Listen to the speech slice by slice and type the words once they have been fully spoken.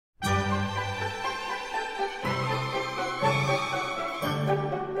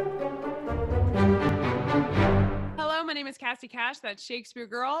Cassie Cash, that Shakespeare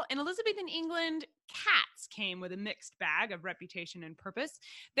girl. In Elizabethan England, cats came with a mixed bag of reputation and purpose.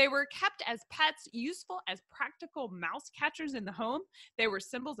 They were kept as pets, useful as practical mouse catchers in the home. They were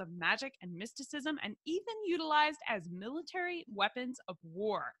symbols of magic and mysticism, and even utilized as military weapons of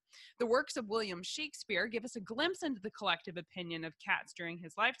war. The works of William Shakespeare give us a glimpse into the collective opinion of cats during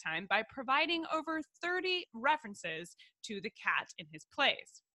his lifetime by providing over 30 references to the cat in his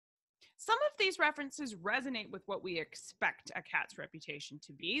plays. Some of these references resonate with what we expect a cat's reputation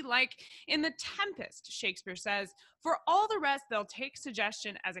to be. Like in The Tempest, Shakespeare says, "For all the rest, they'll take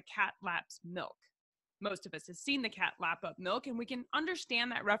suggestion as a cat laps milk." Most of us have seen the cat lap up milk, and we can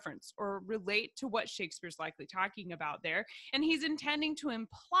understand that reference or relate to what Shakespeare's likely talking about there. And he's intending to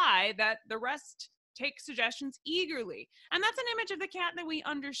imply that the rest take suggestions eagerly. And that's an image of the cat that we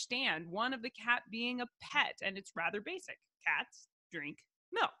understand, one of the cat being a pet, and it's rather basic. Cats drink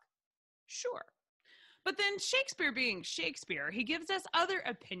milk. Sure. But then Shakespeare being Shakespeare, he gives us other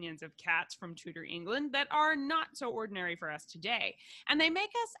opinions of cats from Tudor England that are not so ordinary for us today. And they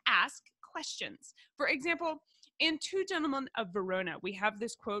make us ask questions. For example, in Two Gentlemen of Verona, we have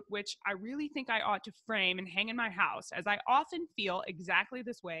this quote, which I really think I ought to frame and hang in my house, as I often feel exactly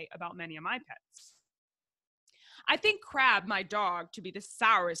this way about many of my pets. "I think Crab, my dog, to be the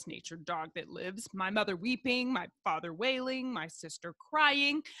sourest natured dog that lives, my mother weeping, my father wailing, my sister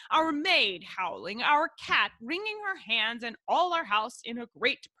crying, our maid howling, our cat wringing her hands, and all our house in a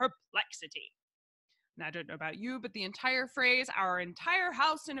great perplexity." And I don't know about you, but the entire phrase, "our entire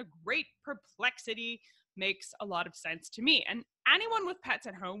house in a great perplexity," makes a lot of sense to me. And anyone with pets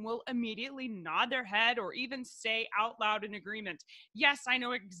at home will immediately nod their head or even say out loud in agreement, "Yes, I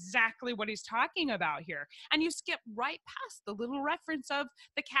know exactly what he's talking about here." And you skip right past the little reference of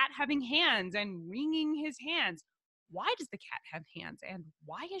the cat having hands and wringing his hands. Why does the cat have hands, and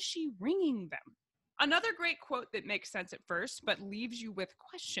why is she wringing them? Another great quote that makes sense at first, but leaves you with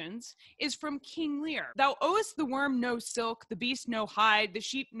questions, is from King Lear. "Thou owest the worm no silk, the beast no hide, the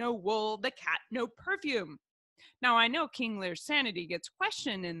sheep no wool, the cat no perfume." Now, I know King Lear's sanity gets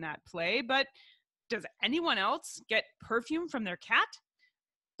questioned in that play, but does anyone else get perfume from their cat?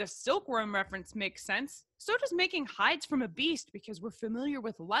 The silkworm reference makes sense. So does making hides from a beast, because we're familiar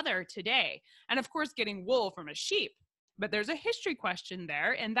with leather today. And of course, getting wool from a sheep. But there's a history question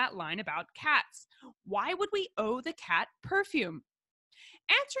there in that line about cats. Why would we owe the cat perfume?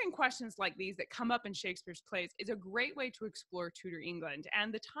 Answering questions like these that come up in Shakespeare's plays is a great way to explore Tudor England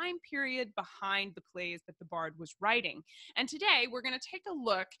and the time period behind the plays that the bard was writing. And today we're going to take a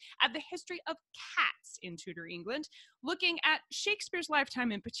look at the history of cats in Tudor England, looking at Shakespeare's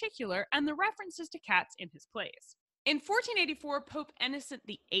lifetime in particular and the references to cats in his plays. In 1484, Pope Innocent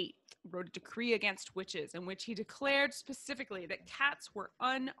VIII wrote a decree against witches in which he declared specifically that cats were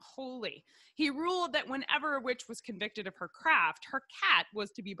unholy. He ruled that whenever a witch was convicted of her craft, her cat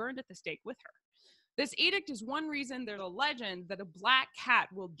was to be burned at the stake with her. This edict is one reason there's a legend that a black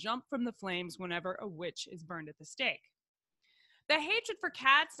cat will jump from the flames whenever a witch is burned at the stake. The hatred for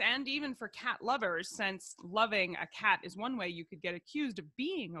cats, and even for cat lovers, since loving a cat is one way you could get accused of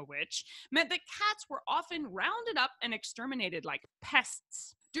being a witch, meant that cats were often rounded up and exterminated like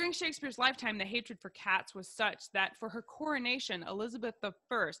pests. During Shakespeare's lifetime, the hatred for cats was such that for her coronation, Elizabeth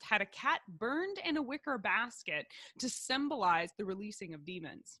I had a cat burned in a wicker basket to symbolize the releasing of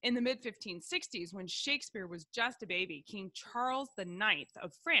demons. In the mid-1560s, when Shakespeare was just a baby, King Charles IX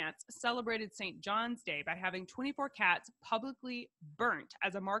of France celebrated St. John's Day by having 24 cats publicly burnt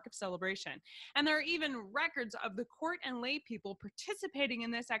as a mark of celebration. And there are even records of the court and lay people participating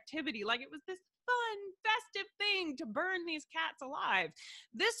in this activity like it was this fun, festive thing to burn these cats alive.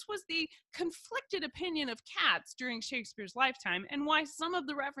 This was the conflicted opinion of cats during Shakespeare's lifetime, and why some of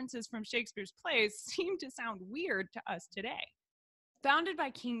the references from Shakespeare's plays seem to sound weird to us today. Founded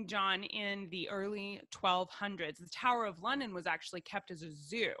by King John in the early 1200s, the Tower of London was actually kept as a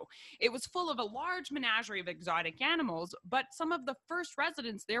zoo. It was full of a large menagerie of exotic animals, but some of the first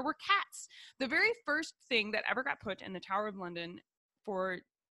residents there were cats. The very first thing that ever got put in the Tower of London for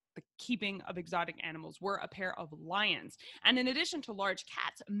the keeping of exotic animals were a pair of lions. And in addition to large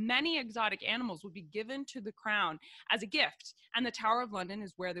cats, many exotic animals would be given to the crown as a gift. And the Tower of London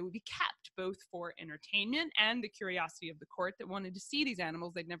is where they would be kept, both for entertainment and the curiosity of the court that wanted to see these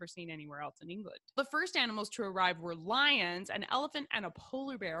animals they'd never seen anywhere else in England. The first animals to arrive were lions. An elephant and a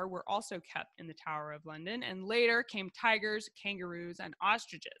polar bear were also kept in the Tower of London. And later came tigers, kangaroos, and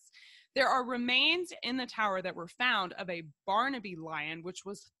ostriches. There are remains in the tower that were found of a Barnaby lion, which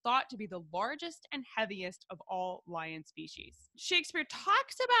was thought to be the largest and heaviest of all lion species. Shakespeare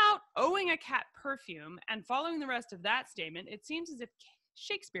talks about owing a cat perfume, and following the rest of that statement, it seems as if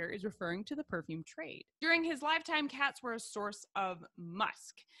Shakespeare is referring to the perfume trade. During his lifetime, cats were a source of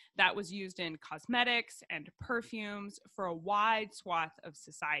musk that was used in cosmetics and perfumes for a wide swath of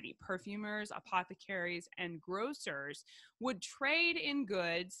society. Perfumers, apothecaries, and grocers would trade in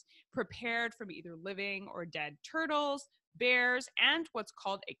goods prepared from either living or dead turtles, bears, and what's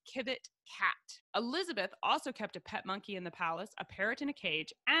called a civet cat. Elizabeth also kept a pet monkey in the palace, a parrot in a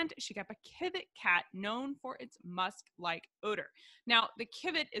cage, and she kept a civet cat known for its musk-like odor. Now, the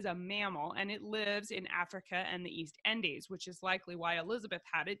civet is a mammal, and it lives in Africa and the East Indies, which is likely why Elizabeth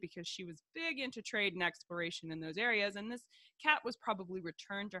had it, because she was big into trade and exploration in those areas, and this cat was probably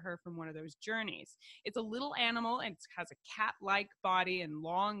returned to her from one of those journeys. It's a little animal, and it has a cat-like body and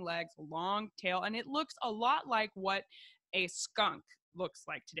long legs, a long tail, and it looks a lot like what a skunk looks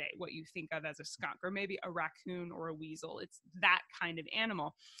like today, what you think of as a skunk, or maybe a raccoon or a weasel. It's that kind of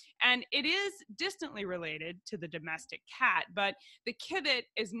animal. And it is distantly related to the domestic cat, but the civet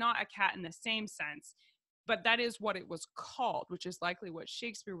is not a cat in the same sense. But that is what it was called, which is likely what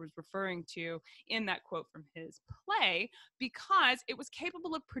Shakespeare was referring to in that quote from his play, because it was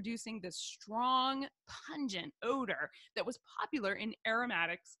capable of producing this strong, pungent odor that was popular in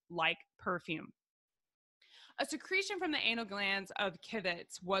aromatics like perfume. A secretion from the anal glands of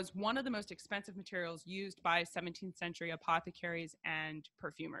civets was one of the most expensive materials used by 17th century apothecaries and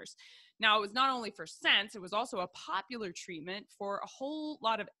perfumers. Now, it was not only for scents, it was also a popular treatment for a whole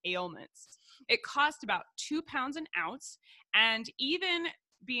lot of ailments. It cost about £2 an ounce, and even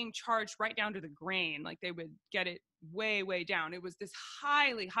being charged right down to the grain, like they would get it way, way down. It was this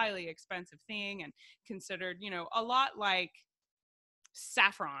highly, highly expensive thing and considered, a lot like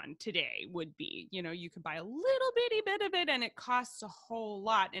saffron today would be. You could buy a little bitty bit of it and it costs a whole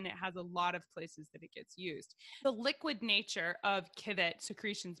lot, and it has a lot of places that it gets used. The liquid nature of civet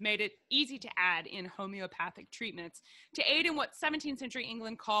secretions made it easy to add in homeopathic treatments to aid in what 17th century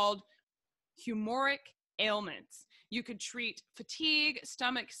England called humoric ailments. You could treat fatigue,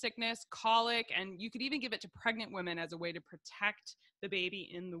 stomach sickness, colic, and you could even give it to pregnant women as a way to protect the baby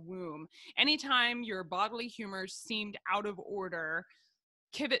in the womb. Anytime your bodily humors seemed out of order,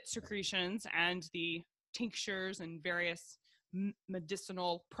 civet secretions and the tinctures and various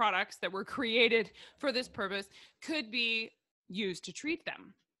medicinal products that were created for this purpose could be used to treat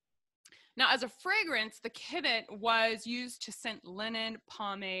them. Now, as a fragrance, the civet was used to scent linen,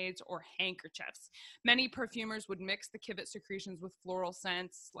 pomades, or handkerchiefs. Many perfumers would mix the civet secretions with floral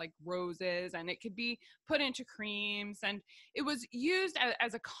scents like roses, and it could be put into creams, and it was used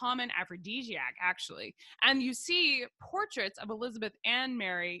as a common aphrodisiac, actually. And you see portraits of Elizabeth and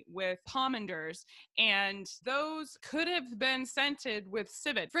Mary with pomanders, and those could have been scented with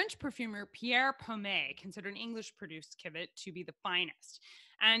civet. French perfumer Pierre Pomé considered English-produced civet to be the finest.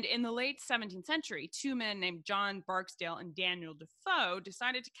 And in the late 17th century, two men named John Barksdale and Daniel Defoe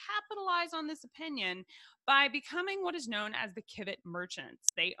decided to capitalize on this opinion by becoming what is known as the civet merchants.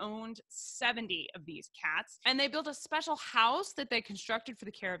 They owned 70 of these cats, and they built a special house that they constructed for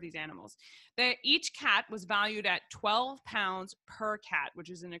the care of these animals. Each cat was valued at £12 per cat,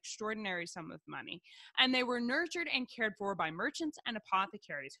 which is an extraordinary sum of money. And they were nurtured and cared for by merchants and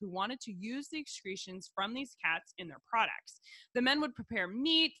apothecaries who wanted to use the excretions from these cats in their products. The men would prepare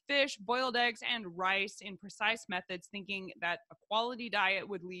meat, fish, boiled eggs, and rice in precise methods, thinking that a quality diet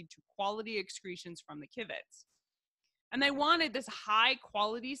would lead to quality excretions from the civets. And they wanted this high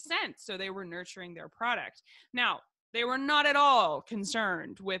quality scent, so they were nurturing their product. Now, they were not at all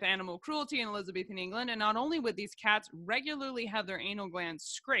concerned with animal cruelty in Elizabethan England, and not only would these cats regularly have their anal glands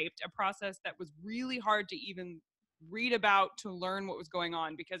scraped, a process that was really hard to even read about to learn what was going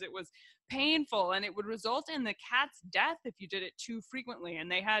on, because it was painful and it would result in the cat's death if you did it too frequently.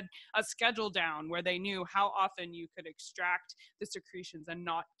 And they had a schedule down where they knew how often you could extract the secretions and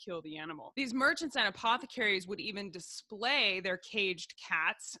not kill the animal. These merchants and apothecaries would even display their caged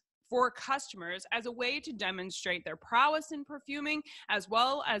cats for customers as a way to demonstrate their prowess in perfuming, as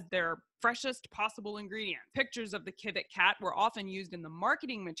well as their freshest possible ingredient. Pictures of the civet cat were often used in the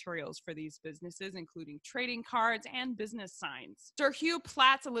marketing materials for these businesses, including trading cards and business signs. Sir Hugh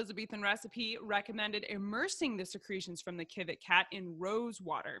Platt's Elizabethan recipe recommended immersing the secretions from the civet cat in rose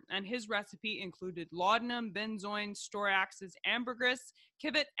water, and his recipe included laudanum, benzoin, storaxes, ambergris,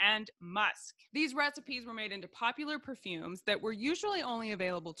 civet, and musk. These recipes were made into popular perfumes that were usually only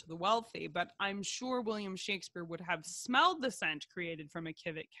available to the wealthy, but I'm sure William Shakespeare would have smelled the scent created from a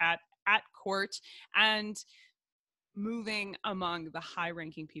civet cat at court and moving among the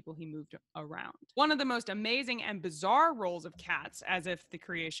high-ranking people he moved around. One of the most amazing and bizarre roles of cats, as if the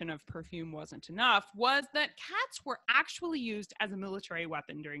creation of perfume wasn't enough, was that cats were actually used as a military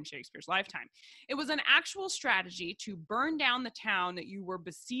weapon during Shakespeare's lifetime. It was an actual strategy to burn down the town that you were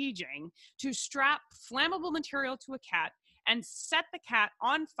besieging, to strap flammable material to a cat and set the cat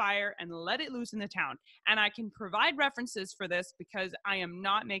on fire and let it loose in the town. And I can provide references for this because I am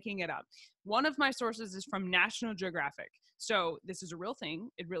not making it up. One of my sources is from National Geographic. So this is a real thing.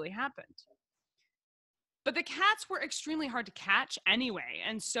 It really happened. But the cats were extremely hard to catch anyway.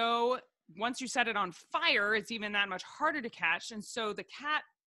 And so once you set it on fire, it's even that much harder to catch. And so the cat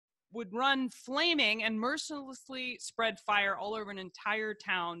would run flaming and mercilessly spread fire all over an entire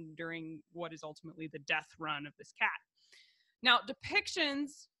town during what is ultimately the death run of this cat. Now,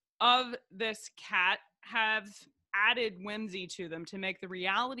 depictions of this cat have added whimsy to them to make the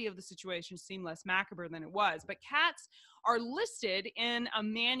reality of the situation seem less macabre than it was. But cats are listed in a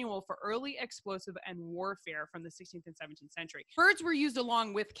manual for early explosive and warfare from the 16th and 17th century. Birds were used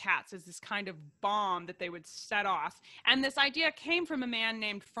along with cats as this kind of bomb that they would set off. And this idea came from a man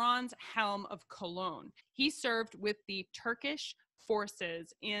named Franz Helm of Cologne. He served with the Turkish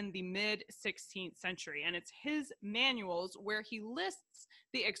forces in the mid-16th century, and it's his manuals where he lists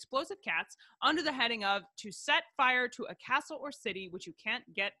the explosive cats under the heading of to set fire to a castle or city which you can't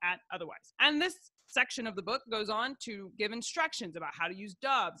get at otherwise. And this section of the book goes on to give instructions about how to use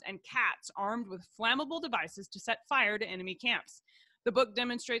doves and cats armed with flammable devices to set fire to enemy camps. The book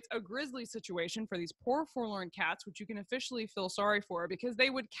demonstrates a grisly situation for these poor forlorn cats, which you can officially feel sorry for, because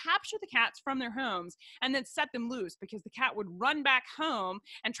they would capture the cats from their homes and then set them loose because the cat would run back home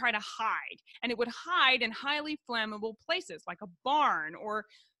and try to hide. And it would hide in highly flammable places like a barn or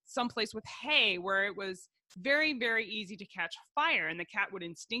someplace with hay where it was very, very easy to catch fire. And the cat would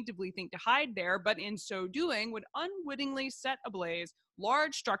instinctively think to hide there, but in so doing would unwittingly set ablaze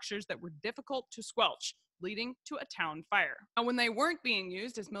large structures that were difficult to squelch, leading to a town fire. Now, when they weren't being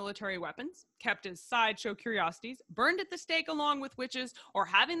used as military weapons, kept as sideshow curiosities, burned at the stake along with witches, or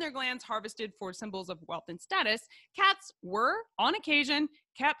having their glands harvested for symbols of wealth and status, cats were, on occasion,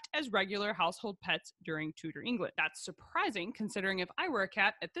 kept as regular household pets during Tudor England. That's surprising, considering if I were a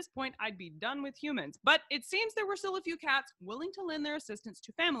cat, at this point I'd be done with humans. But it seems there were still a few cats willing to lend their assistance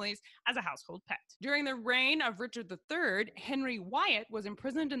to families as a household pet. During the reign of Richard III, Henry Wyatt was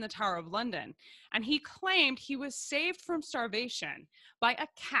imprisoned in the Tower of London, and he claimed he was saved from starvation by a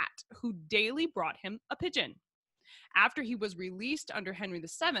cat who daily brought him a pigeon. After he was released under Henry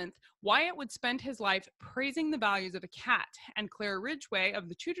VII, Wyatt would spend his life praising the values of a cat, and Clare Ridgway of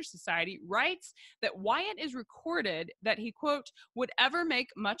the Tudor Society writes that Wyatt is recorded that he, quote, would ever make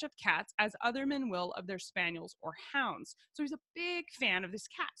much of cats as other men will of their spaniels or hounds. So he's a big fan of this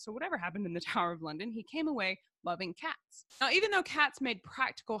cat. So whatever happened in the Tower of London, he came away loving cats. Now, even though cats made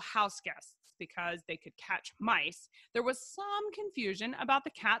practical house guests because they could catch mice, there was some confusion about the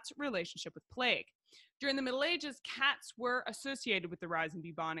cat's relationship with plague. During the Middle Ages, cats were associated with the rise in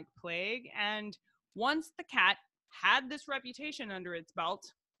bubonic plague, and once the cat had this reputation under its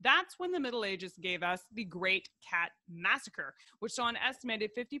belt, that's when the Middle Ages gave us the Great Cat Massacre, which saw an estimated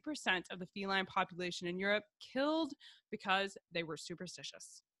 50% of the feline population in Europe killed because they were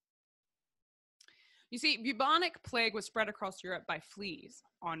superstitious. You see, bubonic plague was spread across Europe by fleas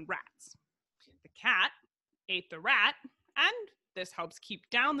on rats. The cat ate the rat, and this helps keep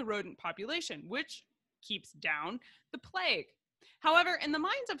down the rodent population, which keeps down the plague. However, in the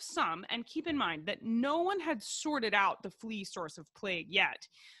minds of some, and keep in mind that no one had sorted out the flea source of plague yet,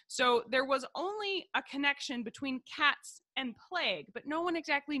 so there was only a connection between cats and plague, but no one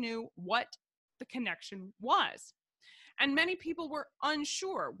exactly knew what the connection was. And many people were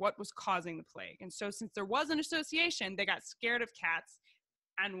unsure what was causing the plague. And so since there was an association, they got scared of cats.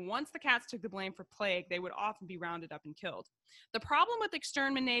 And once the cats took the blame for plague, they would often be rounded up and killed. The problem with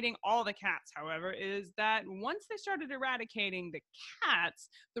exterminating all the cats, however, is that once they started eradicating the cats,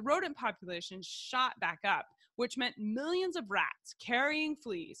 the rodent population shot back up, which meant millions of rats carrying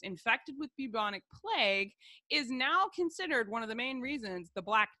fleas infected with bubonic plague is now considered one of the main reasons the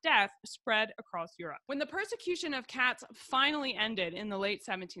Black Death spread across Europe. When the persecution of cats finally ended in the late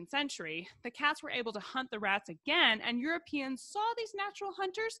 17th century, the cats were able to hunt the rats again, and Europeans saw these natural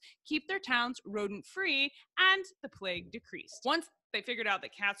hunters keep their towns rodent-free, and the plague decreased. Once they figured out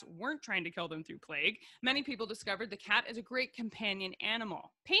that cats weren't trying to kill them through plague, many people discovered the cat is a great companion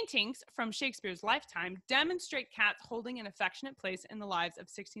animal. Paintings from Shakespeare's lifetime demonstrate cats holding an affectionate place in the lives of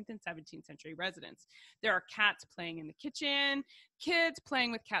 16th and 17th century residents. There are cats playing in the kitchen, kids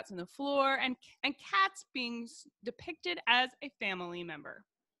playing with cats on the floor, and cats being depicted as a family member,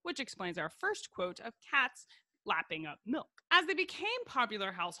 which explains our first quote of cats lapping up milk. As they became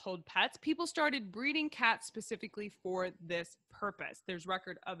popular household pets, people started breeding cats specifically for this purpose. There's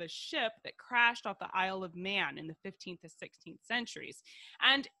record of a ship that crashed off the Isle of Man in the 15th to 16th centuries.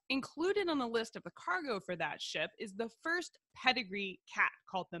 And included on the list of the cargo for that ship is the first pedigree cat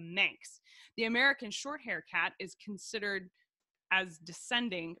called the Manx. The American short-haired cat is considered as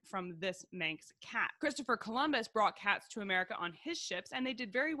descending from this Manx cat. Christopher Columbus brought cats to America on his ships, and they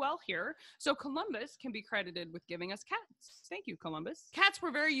did very well here, so Columbus can be credited with giving us cats. Thank you, Columbus. Cats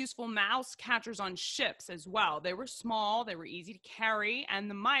were very useful mouse catchers on ships as well. They were small, they were easy to carry, and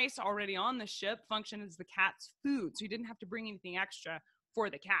the mice already on the ship functioned as the cat's food, so you didn't have to bring anything extra for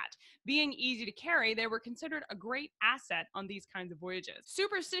the cat. Being easy to carry, they were considered a great asset on these kinds of voyages.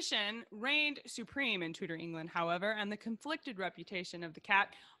 Superstition reigned supreme in Tudor England, however, and the conflicted reputation of the cat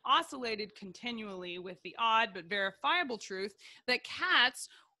oscillated continually with the odd but verifiable truth that cats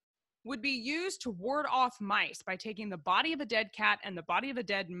would be used to ward off mice by taking the body of a dead cat and the body of a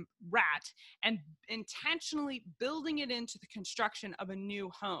dead rat and intentionally building it into the construction of a new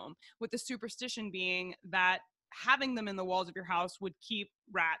home, with the superstition being that having them in the walls of your house would keep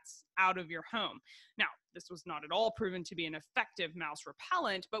rats out of your home. Now, this was not at all proven to be an effective mouse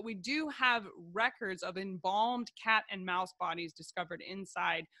repellent, but we do have records of embalmed cat and mouse bodies discovered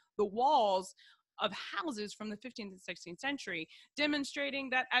inside the walls of houses from the 15th and 16th century, demonstrating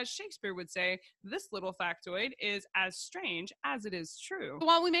that, as Shakespeare would say, this little factoid is as strange as it is true.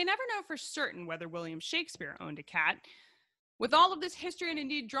 While we may never know for certain whether William Shakespeare owned a cat, with all of this history and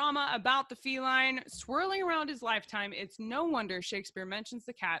indeed drama about the feline swirling around his lifetime, it's no wonder Shakespeare mentions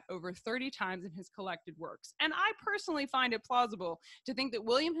the cat over 30 times in his collected works. And I personally find it plausible to think that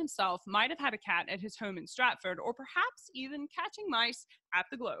William himself might have had a cat at his home in Stratford, or perhaps even catching mice at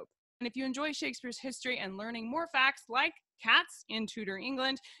the Globe. And if you enjoy Shakespeare's history and learning more facts like cats in Tudor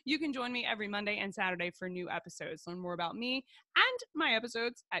England, you can join me every Monday and Saturday for new episodes. Learn more about me and my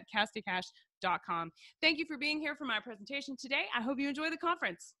episodes at CassidyCash.com. Thank you for being here for my presentation today. I hope you enjoy the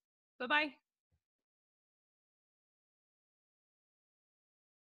conference. Bye-bye.